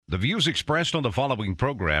The views expressed on the following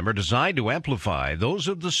program are designed to amplify those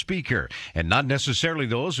of the speaker and not necessarily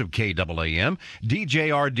those of KAAM,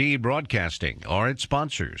 DJRD Broadcasting, or its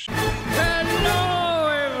sponsors. Hello,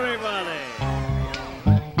 everybody.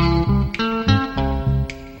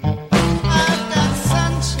 I've got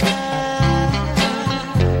sunshine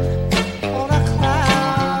on a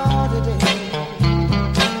cloudy day.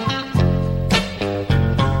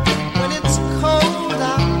 When it's cold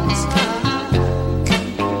outside,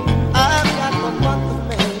 I've got the month of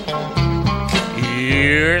May.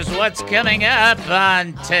 Here's what's coming up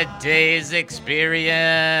on today's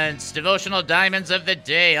experience. Devotional Diamonds of the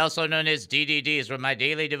Day, also known as DDDs, where my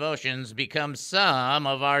daily devotions become some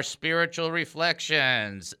of our spiritual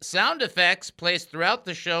reflections. Sound effects placed throughout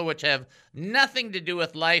the show which have nothing to do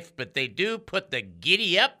with life, but they do put the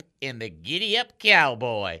giddy up in the Giddy Up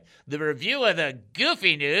Cowboy. The review of the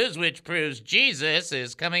goofy news, which proves Jesus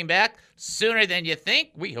is coming back sooner than you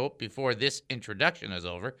think. We hope before this introduction is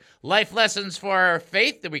over. Life lessons for our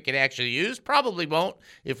faith that we could actually use. Probably won't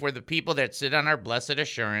if we're the people that sit on our blessed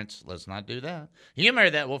assurance. Let's not do that.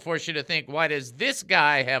 Humor that will force you to think, why does this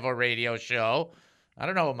guy have a radio show? I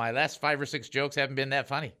don't know. My last 5 or 6 jokes haven't been that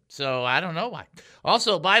funny, so I don't know why.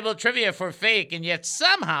 Also, Bible trivia for fake and yet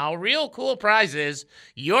somehow real cool prizes,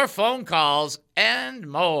 your phone calls, and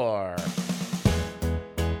more.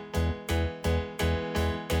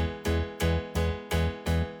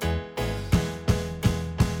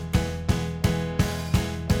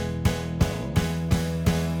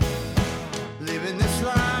 Living this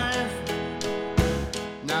life,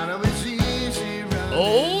 not always easy.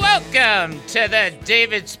 Welcome to the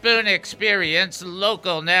David Spoon Experience,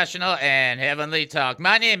 local, national, and heavenly talk.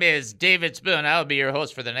 My name is David Spoon. I'll be your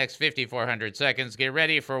host for the next 5,400 seconds. Get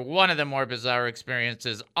ready for one of the more bizarre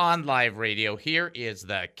experiences on live radio. Here is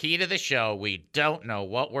the key to the show. We don't know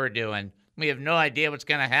what we're doing. We have no idea what's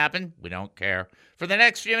going to happen. We don't care. For the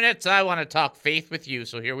next few minutes, I want to talk faith with you,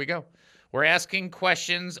 so here we go. We're asking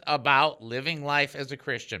questions about living life as a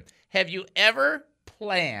Christian. Have you ever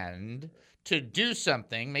planned to do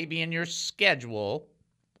something, maybe in your schedule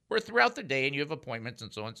or throughout the day, and you have appointments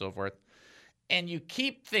and so on and so forth, and you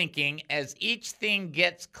keep thinking as each thing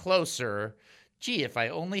gets closer, gee, if I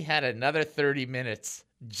only had another 30 minutes.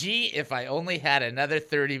 Gee, if I only had another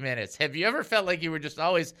 30 minutes. Have you ever felt like you were just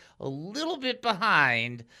always a little bit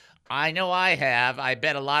behind? I know I have. I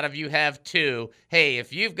bet a lot of you have too. Hey,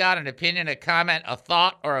 if you've got an opinion, a comment, a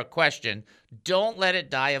thought, or a question, don't let it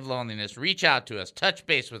die of loneliness. Reach out to us. Touch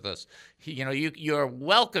base with us. You know, you're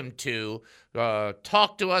welcome to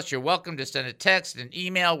talk to us. You're welcome to send a text, an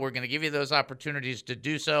email. We're going to give you those opportunities to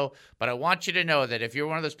do so. But I want you to know that if you're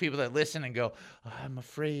one of those people that listen and go, oh, I'm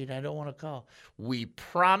afraid, I don't want to call, we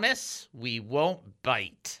promise we won't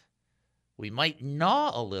bite. We might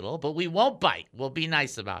gnaw a little, but we won't bite. We'll be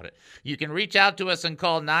nice about it. You can reach out to us and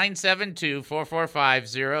call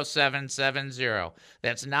 972-445-0770.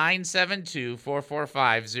 That's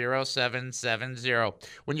 972-445-0770.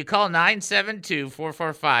 When you call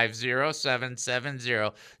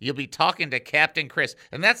 972-445-0770, you'll be talking to Captain Chris.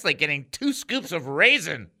 And that's like getting 2 scoops of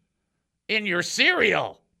raisin in your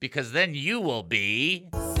cereal, because then you will be...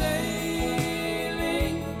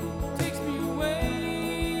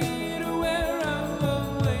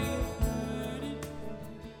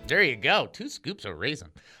 There you go. 2 scoops of raisin.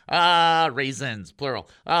 Raisins, plural.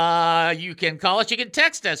 You can call us. You can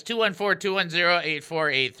text us,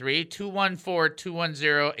 214-210-8483,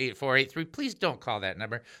 214-210-8483. Please don't call that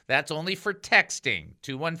number. That's only for texting,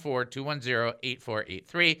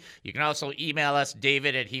 214-210-8483. You can also email us,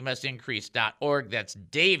 david@hemustincrease.org. That's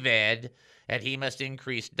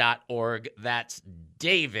david@hemustincrease.org. That's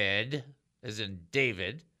David, as in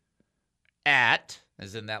David, at,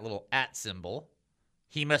 as in that little at symbol,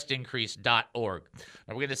 Hemustincrease.org. Now,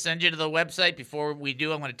 we're going to send you to the website. Before we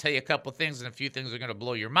do, I'm going to tell you a couple things, and a few things are going to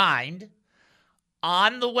blow your mind.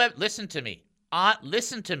 On the web, listen to me. On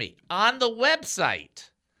the website,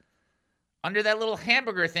 under that little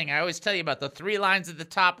hamburger thing I always tell you about, the 3 lines at the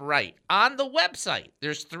top right. On the website,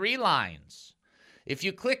 there's 3 lines. If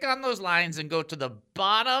you click on those lines and go to the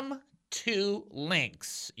bottom 2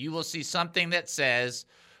 links, you will see something that says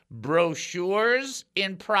brochures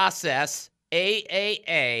in process,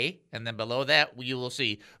 AAA, and then below that you will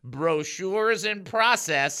see brochures in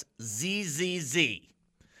process, ZZZ.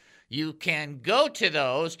 You can go to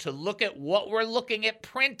those to look at what we're looking at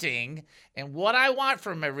printing, and what I want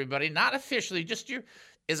from everybody, not officially, just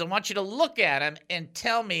is I want you to look at them and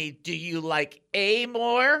tell me, do you like A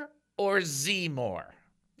more or Z more?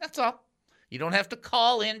 That's all. You don't have to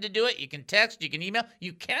call in to do it. You can text, you can email,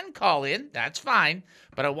 you can call in. That's fine.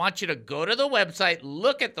 But I want you to go to the website,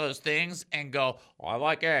 look at those things, and go, oh, I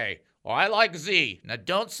like A. Oh, I like Z. Now,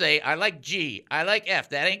 don't say, I like G. I like F.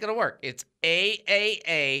 That ain't going to work. It's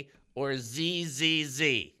A, or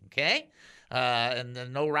Z, okay? And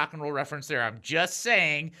then no rock and roll reference there. I'm just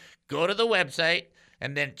saying, go to the website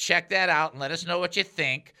and then check that out and let us know what you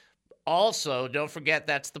think. Also, don't forget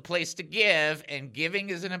that's the place to give, and giving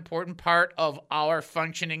is an important part of our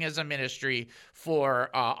functioning as a ministry for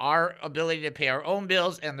our ability to pay our own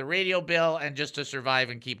bills and the radio bill and just to survive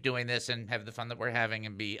and keep doing this and have the fun that we're having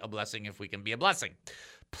and be a blessing if we can be a blessing.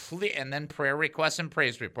 And then prayer requests and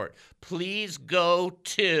praise report. Please go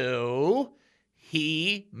to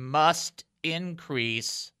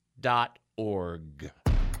HeMustIncrease.org.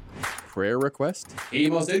 Prayer request?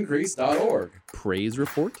 HeMustIncrease.org. Praise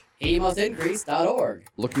report? HeMustIncrease.org.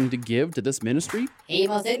 Looking to give to this ministry?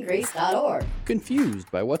 HeMustIncrease.org.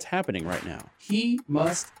 Confused by what's happening right now?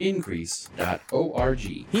 HeMustIncrease.org.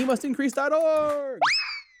 HeMustIncrease.org.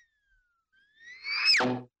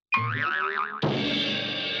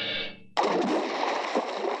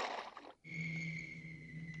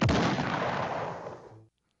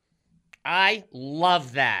 I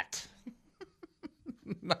love that.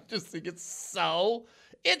 I just think it's so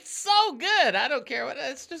good. I don't care what,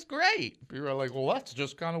 it's just great. People are like, well, that's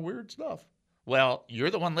just kind of weird stuff. Well,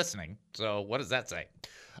 you're the one listening, so what does that say?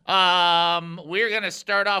 We're going to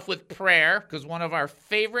start off with prayer because one of our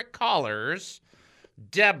favorite callers,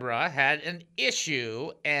 Deborah, had an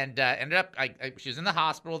issue and ended up, she was in the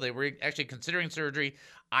hospital. They were actually considering surgery.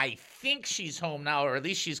 I think she's home now, or at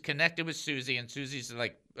least she's connected with Susie, and Susie's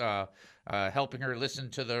like helping her listen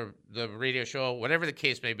to the radio show, whatever the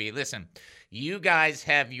case may be. Listen, you guys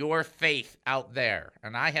have your faith out there,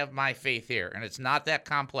 and I have my faith here, and it's not that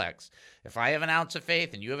complex. If I have an ounce of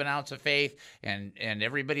faith, and you have an ounce of faith, and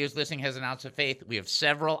everybody who's listening has an ounce of faith, we have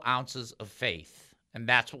several ounces of faith. And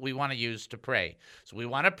that's what we want to use to pray. So we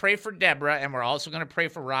want to pray for Deborah, and we're also going to pray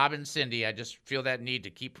for Rob and Cindy. I just feel that need to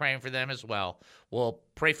keep praying for them as well. We'll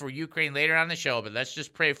pray for Ukraine later on the show, but let's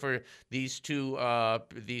just pray for these two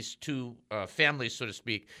families, so to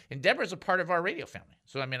speak. And Deborah's a part of our radio family.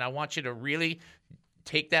 So, I mean, I want you to really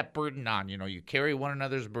take that burden on. You know, you carry one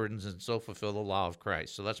another's burdens and so fulfill the law of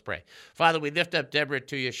Christ. So let's pray. Father, we lift up Deborah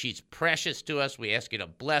to you. She's precious to us. We ask you to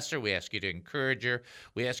bless her. We ask you to encourage her.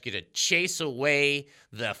 We ask you to chase away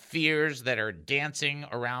the fears that are dancing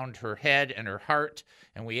around her head and her heart.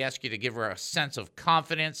 And we ask you to give her a sense of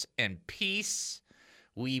confidence and peace.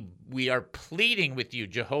 We are pleading with you,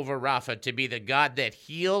 Jehovah Rapha, to be the God that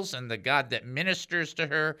heals and the God that ministers to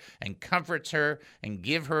her and comforts her and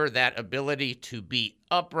give her that ability to be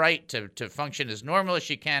upright, to function as normal as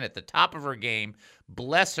she can at the top of her game.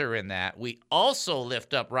 Bless her in that. We also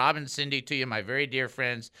lift up Rob and Cindy to you, my very dear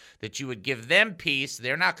friends, that you would give them peace.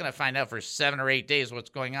 They're not going to find out for 7 or 8 days what's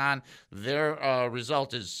going on. Their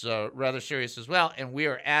result is rather serious as well, and we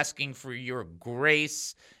are asking for your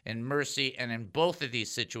grace and mercy, and in both of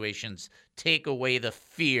these situations, take away the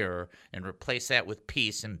fear and replace that with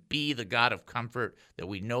peace and be the God of comfort that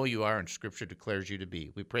we know you are and Scripture declares you to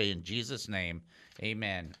be. We pray in Jesus' name,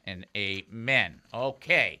 amen and amen.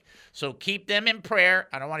 Okay, so keep them in prayer.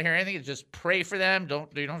 I don't want to hear anything. Just pray for them. You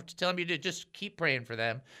don't have to tell them, you to just keep praying for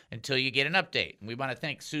them until you get an update. And we want to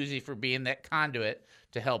thank Susie for being that conduit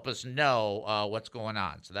to help us know what's going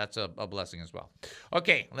on. So that's a blessing as well.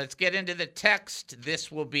 Okay, let's get into the text.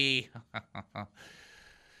 This will be...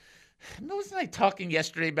 Wasn't I talking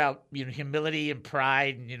yesterday about, humility and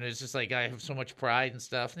pride? And, it's just like I have so much pride and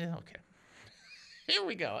stuff. Yeah, okay. Here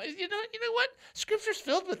we go. You know what? Scripture's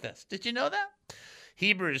filled with this. Did you know that?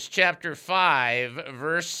 Hebrews chapter 5,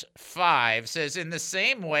 verse 5 says, in the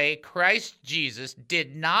same way, Christ Jesus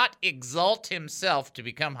did not exalt himself to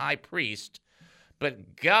become high priest,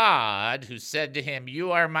 but God, who said to him,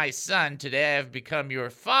 you are my son, today I have become your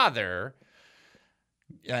father.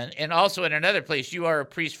 And also in another place, you are a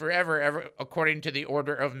priest forever, ever, according to the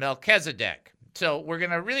order of Melchizedek. So we're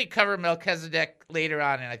going to really cover Melchizedek later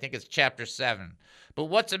on, and I think it's chapter 7. But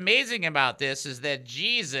what's amazing about this is that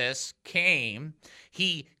Jesus came,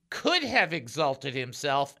 he could have exalted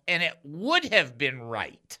himself, and it would have been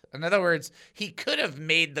right. In other words, he could have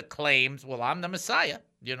made the claims, well, I'm the Messiah,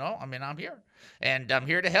 I'm here. And I'm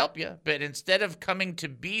here to help you. But instead of coming to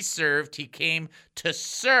be served, he came to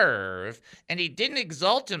serve. And he didn't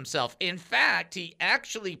exalt himself. In fact, he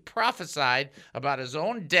actually prophesied about his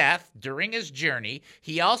own death during his journey.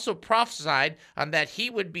 He also prophesied on that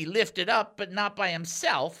he would be lifted up, but not by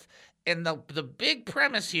himself. And the big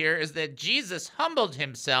premise here is that Jesus humbled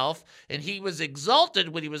himself, and he was exalted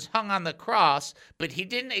when he was hung on the cross, but he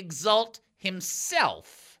didn't exalt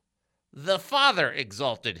himself, the Father,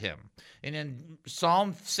 exalted him. And in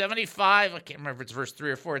Psalm 75, I can't remember if it's verse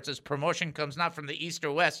 3 or 4, it says, promotion comes not from the east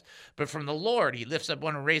or west, but from the Lord. He lifts up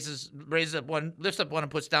one and raises up one, lifts up one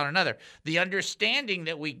and puts down another. The understanding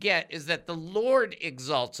that we get is that the Lord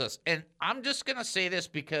exalts us. And I'm just going to say this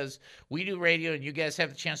because we do radio and you guys have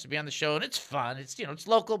the chance to be on the show, and it's fun. It's, it's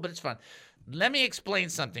local, but it's fun. Let me explain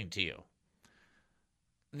something to you.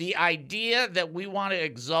 The idea that we want to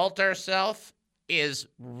exalt ourselves is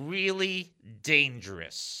really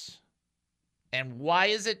dangerous. And why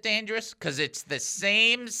is it dangerous? Because it's the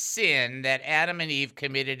same sin that Adam and Eve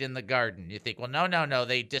committed in the garden. You think, well, no,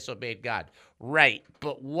 they disobeyed God. Right,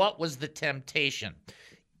 but what was the temptation?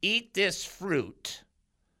 Eat this fruit,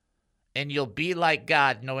 and you'll be like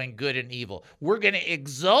God, knowing good and evil. We're going to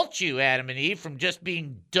exalt you, Adam and Eve, from just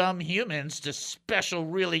being dumb humans to special,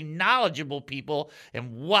 really knowledgeable people.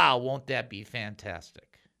 And wow, won't that be fantastic?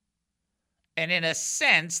 And in a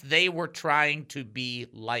sense, they were trying to be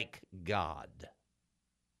like God.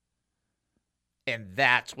 And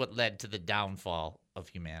that's what led to the downfall of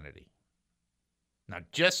humanity. Now,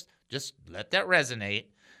 just let that resonate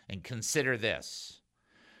and consider this.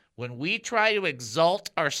 When we try to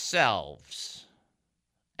exalt ourselves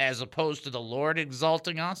as opposed to the Lord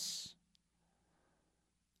exalting us,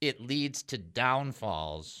 it leads to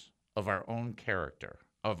downfalls of our own character,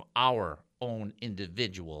 of our own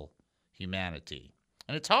individual humanity.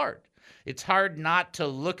 And it's hard. It's hard not to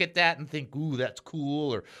look at that and think, ooh, that's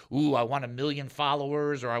cool, or ooh, I want 1 million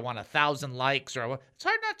followers, or I want 1,000 likes, or it's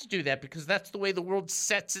hard not to do that because that's the way the world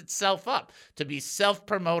sets itself up, to be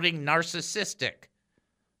self-promoting, narcissistic.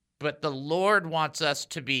 But the Lord wants us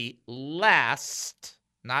to be last,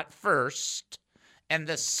 not first, and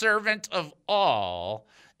the servant of all,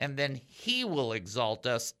 and then he will exalt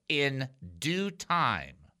us in due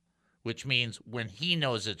time. Which means when he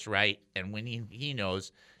knows it's right and when he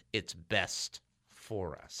knows it's best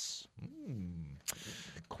for us.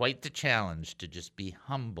 Quite the challenge to just be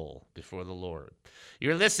humble before the Lord.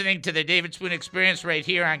 You're listening to the David Spoon Experience right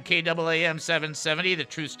here on KAAM 770, the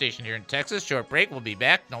truth station here in Texas. Short break. We'll be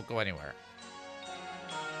back. Don't go anywhere.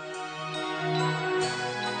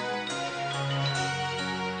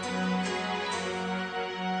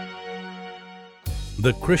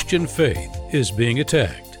 The Christian faith is being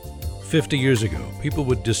attacked. 50 years ago, people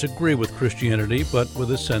would disagree with Christianity, but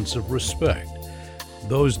with a sense of respect.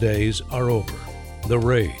 Those days are over. The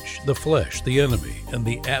rage, the flesh, the enemy, and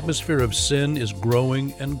the atmosphere of sin is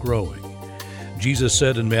growing and growing. Jesus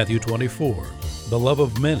said in Matthew 24, the love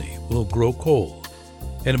of many will grow cold.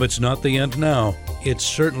 And if it's not the end now, it's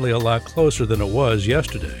certainly a lot closer than it was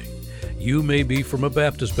yesterday. You may be from a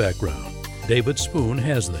Baptist background. David Spoon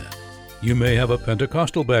has that. You may have a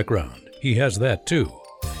Pentecostal background. He has that too.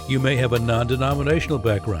 You may have a non-denominational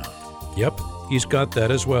background. Yep, he's got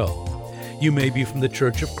that as well. You may be from the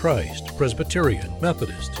Church of Christ, Presbyterian,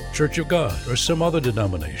 Methodist, Church of God, or some other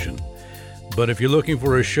denomination. But if you're looking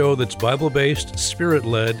for a show that's Bible-based,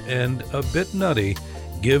 Spirit-led, and a bit nutty,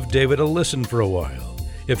 give David a listen for a while.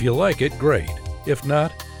 If you like it, great. If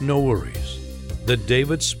not, no worries. The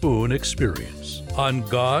David Spoon Experience on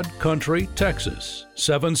God Country, Texas,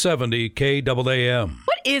 770 KAAM.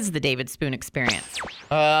 What is the David Spoon Experience?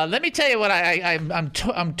 Let me tell you what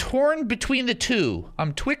I'm torn between the two.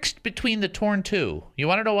 I'm twixt between the torn two. You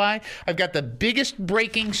want to know why? I've got the biggest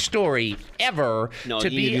breaking story ever. No, to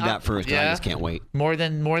you be need to do that first. Yeah? I just can't wait. More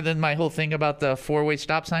than my whole thing about the four-way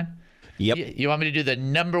stop sign. Yep. You want me to do the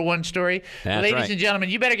number one story? That's Ladies right. and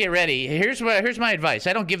gentlemen, you better get ready. Here's my advice.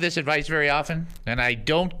 I don't give this advice very often, and I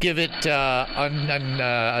don't give it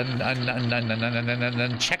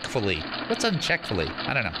uncheckfully. What's uncheckfully?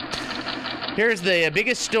 I don't know. Here's the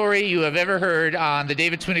biggest story you have ever heard on the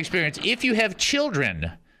David Spoon Experience. If you have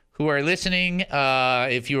children who are listening,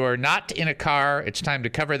 if you are not in a car, it's time to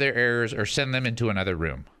cover their ears or send them into another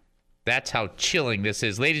room. That's how chilling this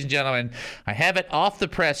is. Ladies and gentlemen, I have it off the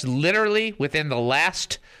press literally within the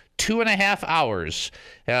last 2.5 hours.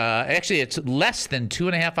 Actually, it's less than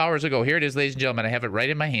 2.5 hours ago. Here it is, ladies and gentlemen. I have it right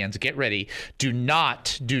in my hands. Get ready. Do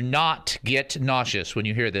not get nauseous when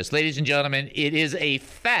you hear this. Ladies and gentlemen, it is a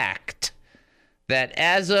fact that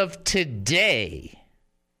as of today,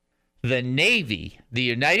 the Navy, the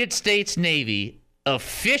United States Navy,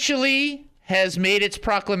 officially has made its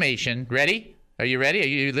proclamation. Ready? Are you ready? Are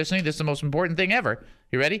you listening? This is the most important thing ever.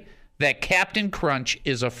 You ready? That Captain Crunch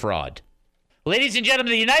is a fraud. Ladies and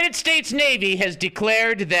gentlemen, the United States Navy has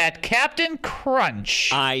declared that Captain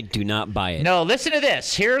Crunch... I do not buy it. No, listen to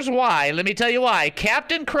this. Here's why. Let me tell you why.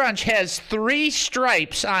 Captain Crunch has 3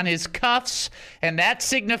 stripes on his cuffs, and that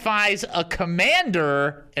signifies a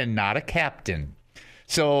commander and not a captain.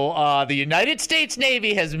 So the United States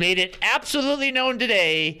Navy has made it absolutely known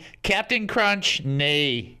today, Captain Crunch,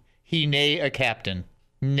 nay. He nay a captain.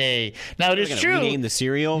 Nay. Now, it is true. Rename the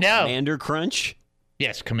cereal Commander Crunch?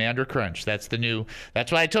 Yes, Commander Crunch. That's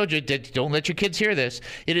why I told you, don't let your kids hear this.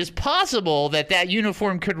 It is possible that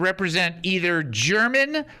uniform could represent either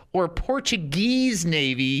German or Portuguese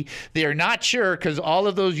Navy. They are not sure because all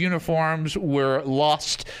of those uniforms were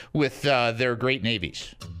lost with their great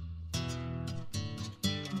navies.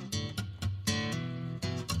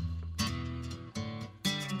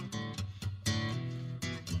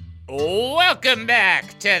 Welcome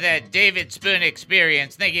back to the David Spoon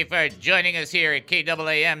Experience. Thank you for joining us here at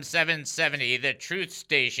KAAM 770, the truth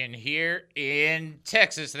station here in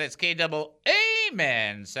Texas. That's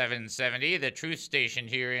KAAM 770, the truth station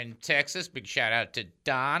here in Texas. Big shout out to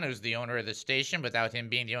Don, who's the owner of the station. Without him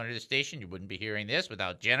being the owner of the station, you wouldn't be hearing this.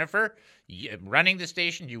 Without Jennifer running the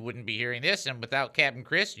station, you wouldn't be hearing this. And without Captain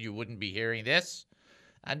Chris, you wouldn't be hearing this.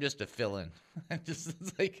 I'm just a fill-in. I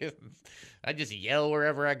just yell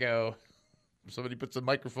wherever I go. If somebody puts a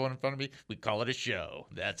microphone in front of me, we call it a show.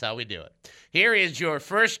 That's how we do it. Here is your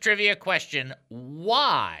first trivia question.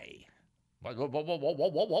 Why? What?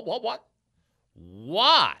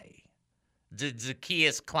 Why did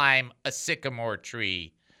Zacchaeus climb a sycamore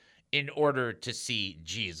tree in order to see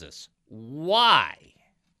Jesus? Why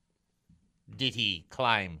did he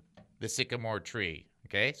climb the sycamore tree?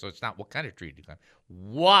 Okay, so it's not what kind of tree did he climb.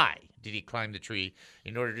 Why did he climb the tree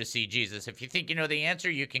in order to see Jesus? If you think you know the answer,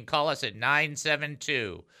 you can call us at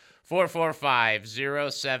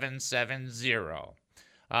 972-445-0770.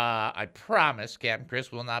 I promise Captain Chris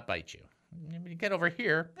will not bite you. When you get over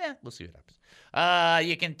here, we'll see what happens.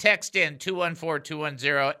 You can text in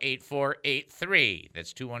 214-210-8483.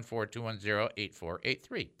 That's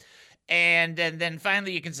 214-210-8483. And then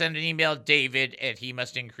finally, you can send an email,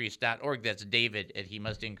 david@hemustincrease.org. That's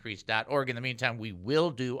david@hemustincrease.org. In the meantime, we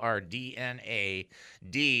will do our DNA.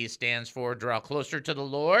 D stands for draw closer to the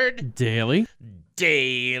Lord. Daily.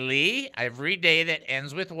 Every day that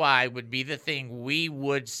ends with Y would be the thing we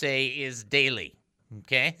would say is daily.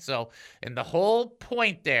 Okay, so, and the whole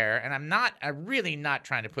point there, and I'm really not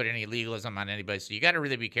trying to put any legalism on anybody, so you got to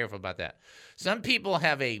really be careful about that. Some people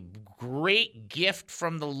have a great gift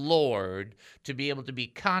from the Lord to be able to be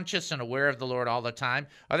conscious and aware of the Lord all the time.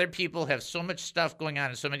 Other people have so much stuff going on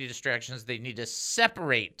and so many distractions, they need to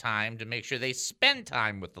separate time to make sure they spend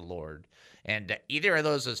time with the Lord. And either of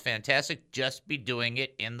those is fantastic. Just be doing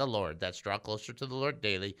it in the Lord. That's draw closer to the Lord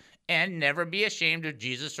daily. And never be ashamed of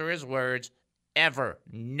Jesus or his words. Ever.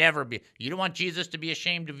 Never be. You don't want Jesus to be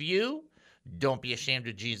ashamed of you? Don't be ashamed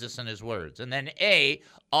of Jesus and his words. And then A,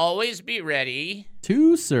 always be ready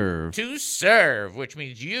to serve. To serve, which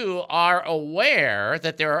means you are aware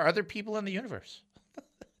that there are other people in the universe.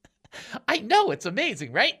 I know, it's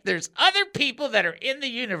amazing, right? There's other people that are in the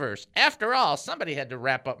universe. After all, somebody had to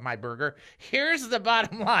wrap up my burger. Here's the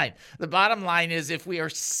bottom line. The bottom line is if we are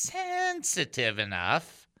sensitive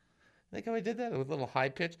enough, like how I did that with a little high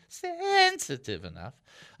pitch, sensitive enough,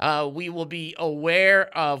 we will be aware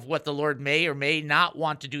of what the Lord may or may not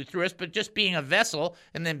want to do through us, but just being a vessel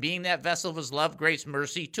and then being that vessel of his love, grace,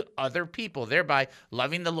 mercy to other people, thereby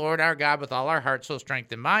loving the Lord our God with all our heart, soul,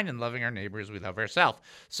 strength, and mind, and loving our neighbor as we love ourselves.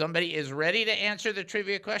 Somebody is ready to answer the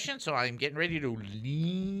trivia question, so I'm getting ready to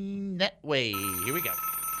lean that way. Here we go.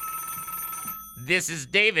 This is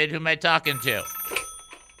David. Who am I talking to?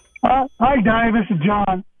 Hi, Dave. This is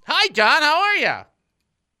John. Hi, John. How are you?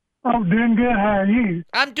 I'm doing good. How are you?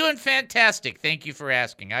 I'm doing fantastic. Thank you for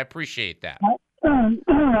asking. I appreciate that.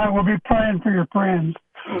 I will be praying for your friends.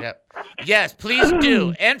 Yep. Yes, please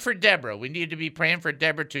do. And for Deborah. We need to be praying for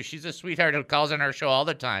Deborah, too. She's a sweetheart who calls on our show all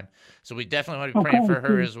the time. So we definitely want to be praying for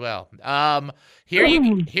her as well. Here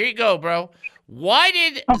you go, bro. Why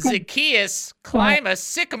did Zacchaeus climb a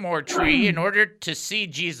sycamore tree in order to see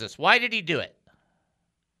Jesus? Why did he do it?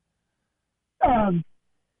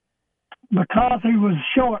 Because he was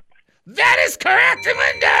short. That is correct,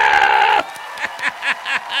 Linda!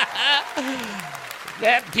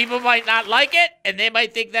 That people might not like it, and they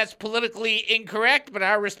might think that's politically incorrect, but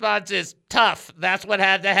our response is tough. That's what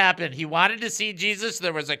had to happen. He wanted to see Jesus.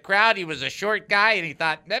 There was a crowd. He was a short guy, and he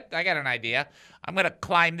thought, I got an idea. I'm going to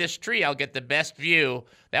climb this tree. I'll get the best view.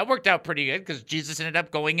 That worked out pretty good because Jesus ended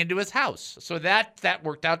up going into his house. So that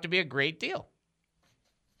worked out to be a great deal.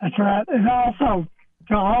 That's right. And also,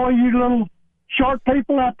 to all of you little short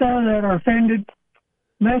people out there that are offended,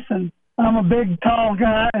 listen, I'm a big, tall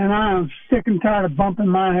guy, and I am sick and tired of bumping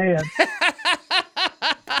my head.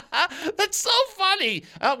 That's so funny.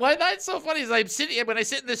 Why that's so funny is when I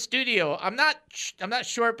sit in the studio, I'm not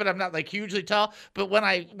short, but I'm not like hugely tall. But when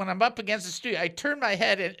I'm up against the studio, I turn my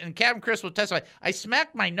head, and Captain Chris will testify. I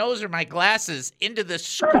smack my nose or my glasses into the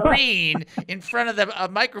screen in front of the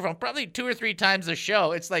microphone, probably 2 or 3 times a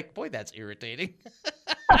show. It's like, boy, that's irritating.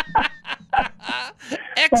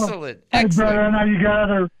 Excellent. Hey, brother, I know you got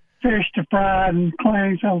other fish to fry and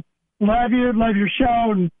clean, so love you, love your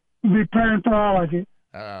show, and we'll be praying for all of you.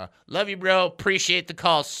 Love you, bro. Appreciate the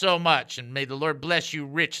call so much, and may the Lord bless you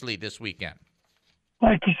richly this weekend.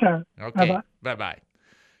 Thank you, sir. Okay. Bye-bye. Bye-bye.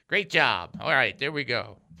 Great job. All right, there we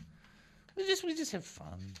go. We just have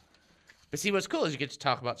fun. But see, what's cool is you get to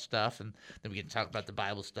talk about stuff, and then we get to talk about the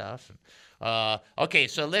Bible stuff. And, okay,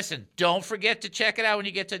 so listen, don't forget to check it out when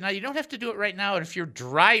you get to. Now, you don't have to do it right now, and if you're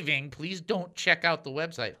driving, please don't check out the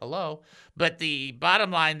website. Hello. But the bottom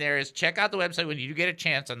line there is check out the website when you do get a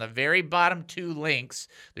chance. On the very bottom 2 links,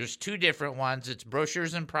 there's 2 different ones. It's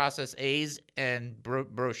brochures and process A's and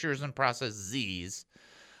brochures and process Z's.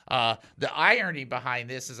 The irony behind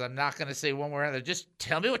this is I'm not going to say one way or another. Just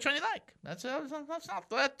tell me which one you like. That's not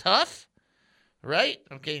that tough. Right?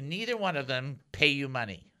 Okay, neither one of them pay you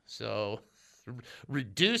money. So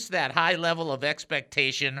reduce that high level of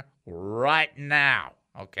expectation right now.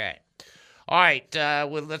 Okay. All right,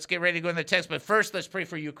 well, let's get ready to go in the text. But first, let's pray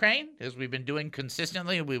for Ukraine, as we've been doing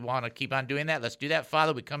consistently. We want to keep on doing that. Let's do that.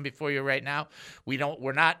 Father, we come before you right now.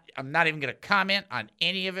 I'm not even going to comment on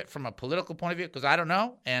any of it from a political point of view, because I don't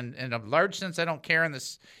know. And in a large sense, I don't care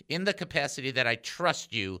in the capacity that I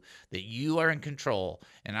trust you, that you are in control.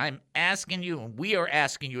 And I'm asking you, and we are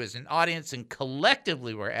asking you as an audience, and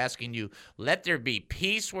collectively we're asking you, let there be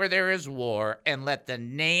peace where there is war, and let the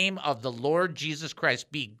name of the Lord Jesus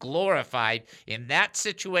Christ be glorified in that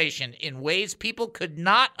situation in ways people could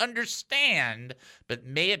not understand, but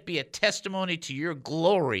may it be a testimony to your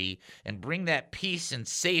glory, and bring that peace and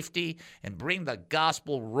safety, and bring the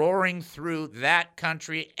gospel roaring through that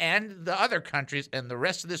country and the other countries and the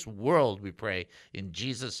rest of this world, we pray. In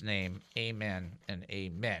Jesus' name, amen and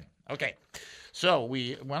amen. Okay, so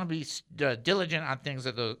we want to be diligent on things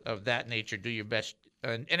of that nature. Do your best.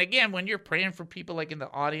 And again, when you're praying for people like in the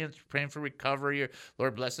audience, praying for recovery, or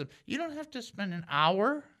Lord bless them, you don't have to spend an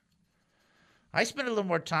hour. I spend a little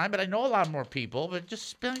more time, but I know a lot more people. But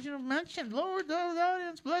just mention, Lord, the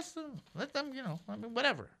audience, bless them. Let them,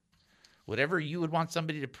 whatever you would want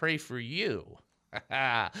somebody to pray for you.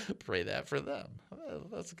 Pray that for them. Well,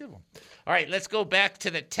 that's a good one. All right, let's go back to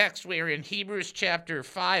the text. We're in Hebrews chapter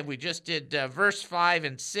 5. We just did verse 5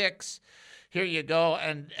 and 6. Here you go,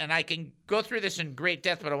 and I can go through this in great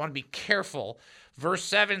depth, but I want to be careful. Verse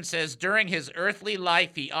 7 says, during his earthly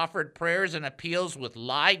life, he offered prayers and appeals with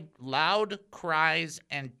loud cries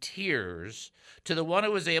and tears to the one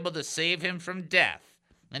who was able to save him from death.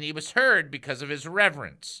 And he was heard because of his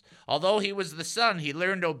reverence. Although he was the Son, he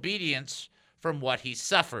learned obedience from what he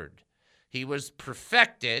suffered. He was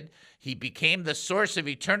perfected. He became the source of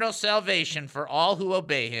eternal salvation for all who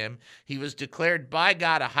obey him. He was declared by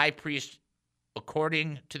God a high priest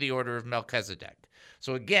according to the order of Melchizedek.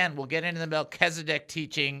 So again, we'll get into the Melchizedek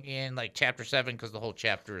teaching in like chapter 7, because the whole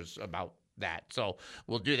chapter is about that. So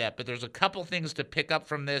we'll do that. But there's a couple things to pick up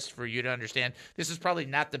from this for you to understand. This is probably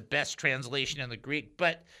not the best translation in the Greek,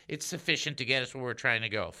 but it's sufficient to get us where we're trying to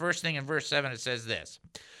go. First thing in verse 7, it says this.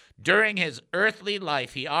 During his earthly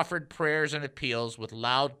life, he offered prayers and appeals with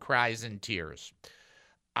loud cries and tears.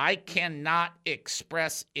 I cannot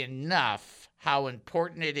express enough how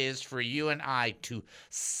important it is for you and I to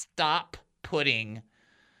stop putting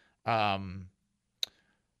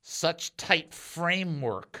such tight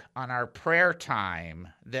framework on our prayer time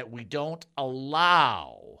that we don't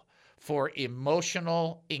allow for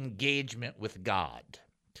emotional engagement with God.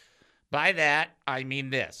 By that, I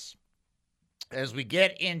mean this. As we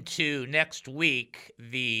get into next week,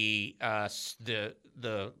 the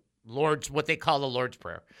Lord's, what they call the Lord's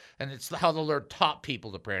Prayer. And it's how the Lord taught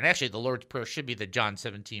people to pray. And actually, the Lord's Prayer should be the John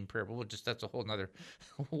 17 prayer, but that's a whole nother,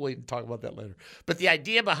 we'll wait and talk about that later. But the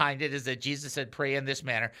idea behind it is that Jesus said, pray in this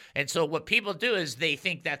manner. And so what people do is they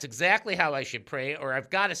think that's exactly how I should pray, or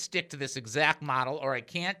I've got to stick to this exact model, or I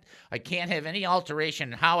can't have any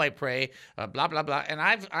alteration in how I pray, blah, blah, blah. And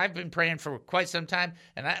I've been praying for quite some time,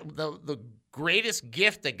 and the greatest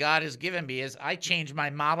gift that God has given me is I change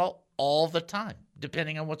my model all the time,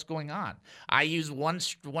 depending on what's going on. I use one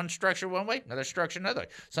structure one way, another structure another way.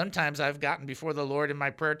 Sometimes I've gotten before the Lord in my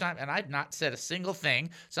prayer time, and I've not said a single thing.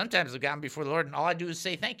 Sometimes I've gotten before the Lord, and all I do is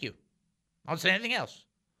say thank you. I don't say anything else.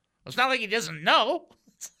 It's not like he doesn't know.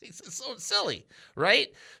 It's so silly,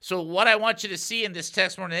 right? So what I want you to see in this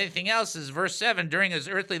text more than anything else is verse 7. During his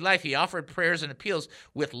earthly life, he offered prayers and appeals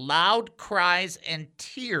with loud cries and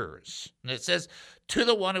tears. And it says, to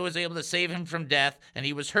the one who was able to save him from death, and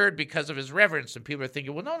he was heard because of his reverence. And people are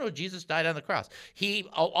thinking, well, no, Jesus died on the cross. He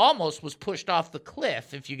almost was pushed off the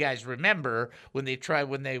cliff, if you guys remember, in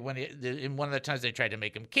one of the times they tried to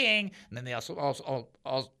make him king, and then they also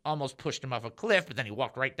almost pushed him off a cliff, but then he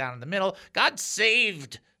walked right down in the middle. God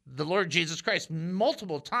saved the Lord Jesus Christ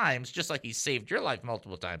multiple times, just like he saved your life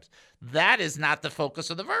multiple times. That is not the focus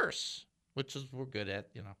of the verse, which is we're good at,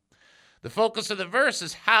 The focus of the verse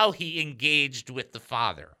is how he engaged with the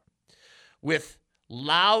Father, with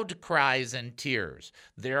loud cries and tears.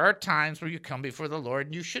 There are times where you come before the Lord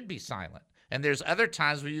and you should be silent. And there's other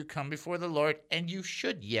times where you come before the Lord and you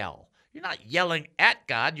should yell. You're not yelling at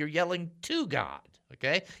God, you're yelling to God,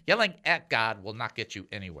 okay? Yelling at God will not get you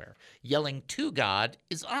anywhere. Yelling to God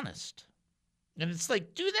is honest. And it's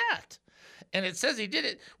like, do that. And it says he did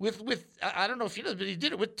it with I don't know if you know, but he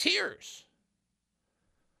did it with tears.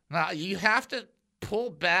 Now, you have to pull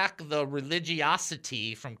back the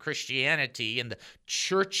religiosity from Christianity and the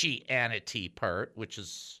churchianity part, which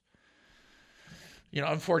is,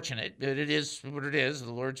 unfortunate. But it is what it is.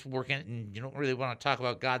 The Lord's working it, and you don't really want to talk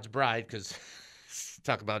about God's bride because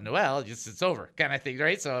talk about Noel, it's over kind of thing,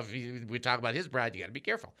 right? So if we talk about his bride, you got to be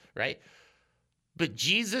careful, right? But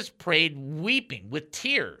Jesus prayed weeping with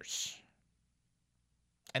tears.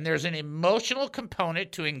 And there's an emotional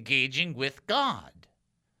component to engaging with God.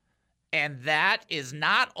 And that is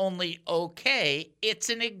not only okay, it's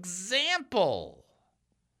an example.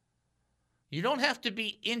 You don't have to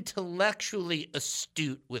be intellectually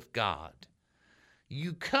astute with God.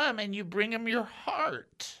 You come and you bring him your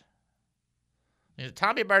heart.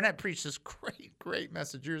 Tommy Barnett preached this great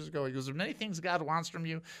message years ago. He goes, there are many things God wants from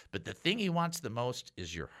you, but the thing he wants the most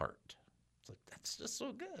is your heart. It's like, that's just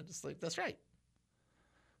so good. It's like, that's right.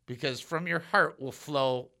 Because from your heart will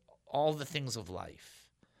flow all the things of life.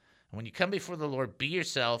 And when you come before the Lord, be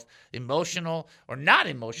yourself, emotional or not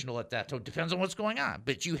emotional at that time. Depends on what's going on.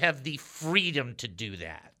 But you have the freedom to do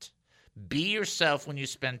that. Be yourself when you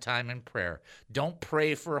spend time in prayer. Don't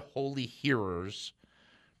pray for holy hearers.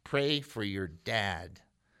 Pray for your dad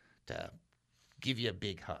to give you a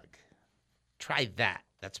big hug. Try that.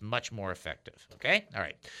 That's much more effective, okay? All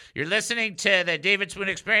right. You're listening to the David Spoon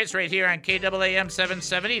Experience right here on KAAM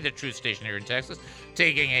 770, the truth station here in Texas.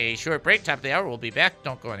 Taking a short break, top of the hour. We'll be back.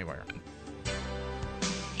 Don't go anywhere.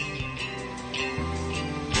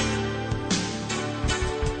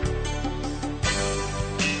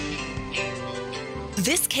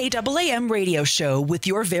 This KAAM radio show with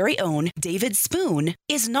your very own David Spoon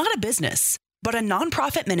is not a business, but a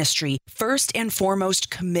nonprofit ministry first and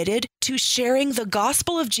foremost committed to sharing the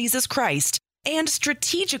gospel of Jesus Christ and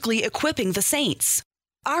strategically equipping the saints.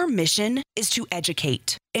 Our mission is to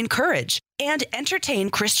educate, encourage, and entertain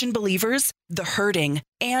Christian believers, the hurting,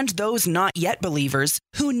 and those not yet believers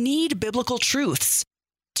who need biblical truths.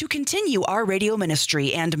 To continue our radio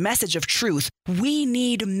ministry and message of truth, we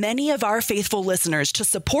need many of our faithful listeners to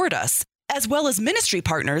support us, as well as ministry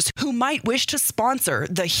partners who might wish to sponsor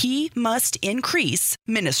the He Must Increase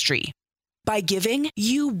ministry. By giving,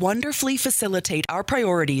 you wonderfully facilitate our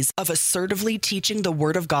priorities of assertively teaching the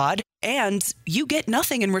Word of God, and you get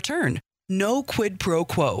nothing in return. No quid pro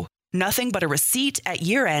quo. Nothing but a receipt at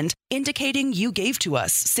year-end indicating you gave to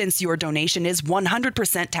us, since your donation is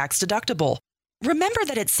 100% tax deductible. Remember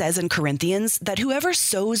that it says in Corinthians that whoever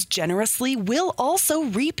sows generously will also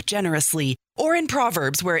reap generously, or in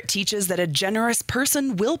Proverbs where it teaches that a generous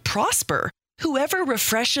person will prosper. Whoever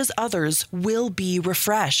refreshes others will be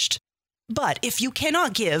refreshed. But if you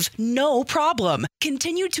cannot give, no problem.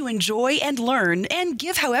 Continue to enjoy and learn and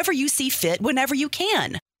give however you see fit whenever you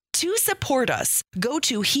can. To support us, go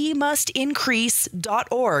to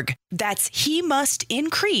HeMustIncrease.org. That's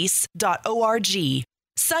HeMustIncrease.org.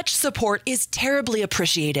 Such support is terribly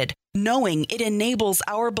appreciated, knowing it enables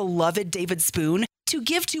our beloved David Spoon to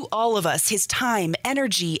give to all of us his time,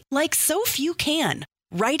 energy, like so few can,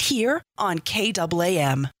 right here on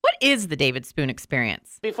KAAM. What is the David Spoon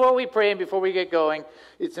Experience? Before we pray and before we get going,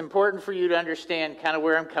 it's important for you to understand kind of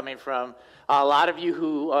where I'm coming from. A lot of you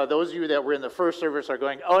those of you that were in the first service are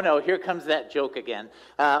going, oh no, here comes that joke again.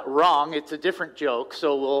 Wrong, it's a different joke,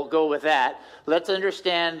 so we'll go with that. Let's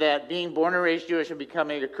understand that being born and raised Jewish and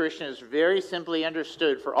becoming a Christian is very simply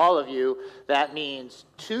understood for all of you. That means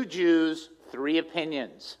 2 Jews, 3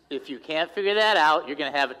 opinions. If you can't figure that out, you're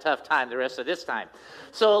going to have a tough time the rest of this time.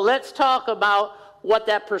 So let's talk about what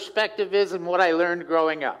that perspective is and what I learned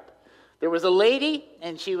growing up. There was a lady,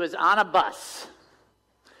 and she was on a bus.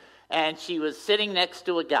 and she was sitting next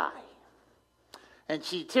to a guy. And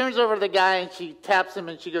she turns over to the guy and she taps him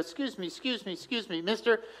and she goes, excuse me,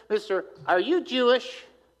 mister, are you Jewish?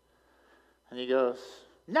 And he goes,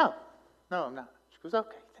 no, I'm not. She goes,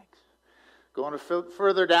 okay, thanks. Going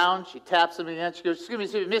further down, she taps him again. She goes,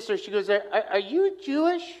 excuse me, mister. She goes, are you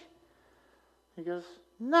Jewish? He goes,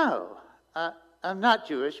 no, I'm not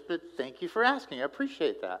Jewish, but thank you for asking. I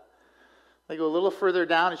appreciate that. They go a little further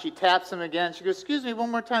down and she taps him again. She goes, excuse me,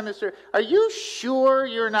 one more time, mister. Are you sure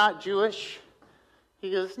you're not Jewish? He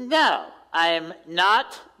goes, no, I am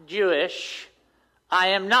not Jewish. I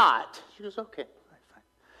am not. She goes, okay, all right, fine.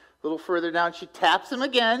 A little further down, she taps him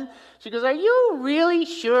again. She goes, are you really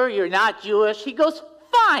sure you're not Jewish? He goes,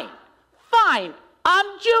 fine, I'm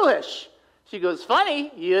Jewish. She goes,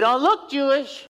 funny, you don't look Jewish.